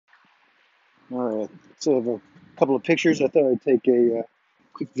All right, so I have a couple of pictures. I thought I'd take a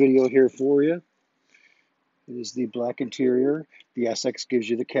quick video here for you. It is the black interior. The SX gives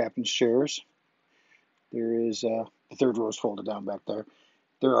you the captain's chairs. There is the third row is folded down back there.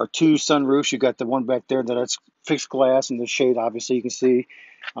 There are two sunroofs. You got the one back there that's fixed glass and the shade, obviously, you can see.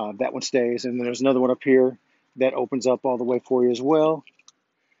 That one stays. And then there's another one up here that opens up all the way for you as well,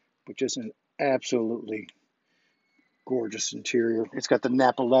 but just an absolutely gorgeous interior. It's got the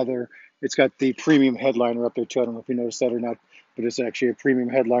Napa leather. It's got the premium headliner up there too. I don't know if you noticed that or not, but it's actually a premium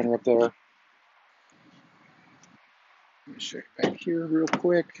headliner up there. Let me check back here real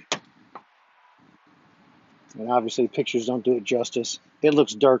quick. And obviously, pictures don't do it justice. It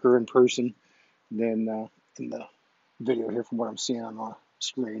looks darker in person than in the video here, from what I'm seeing on the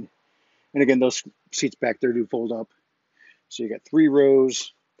screen. And again, those seats back there do fold up. So you got 3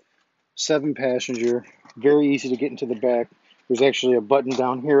 rows, 7 passenger, very easy to get into the back. There's actually a button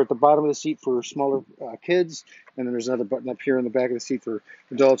down here at the bottom of the seat for smaller kids, and then there's another button up here in the back of the seat for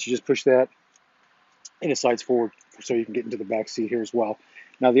adults. You just push that, and it slides forward so you can get into the back seat here as well.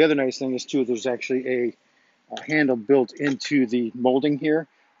 Now, the other nice thing is, too, there's actually a handle built into the molding here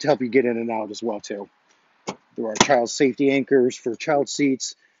to help you get in and out as well, too. There are child safety anchors for child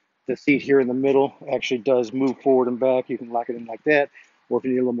seats. The seat here in the middle actually does move forward and back. You can lock it in like that. Or if you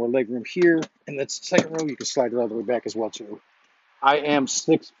need a little more leg room here, and that's the second row, you can slide it all the way back as well too. I am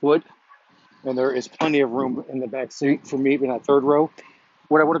 6 foot, and there is plenty of room in the back seat for me in that third row.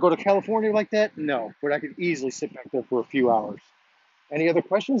 Would I want to go to California like that? No, but I could easily sit back there for a few hours. Any other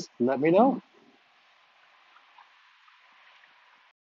questions? Let me know.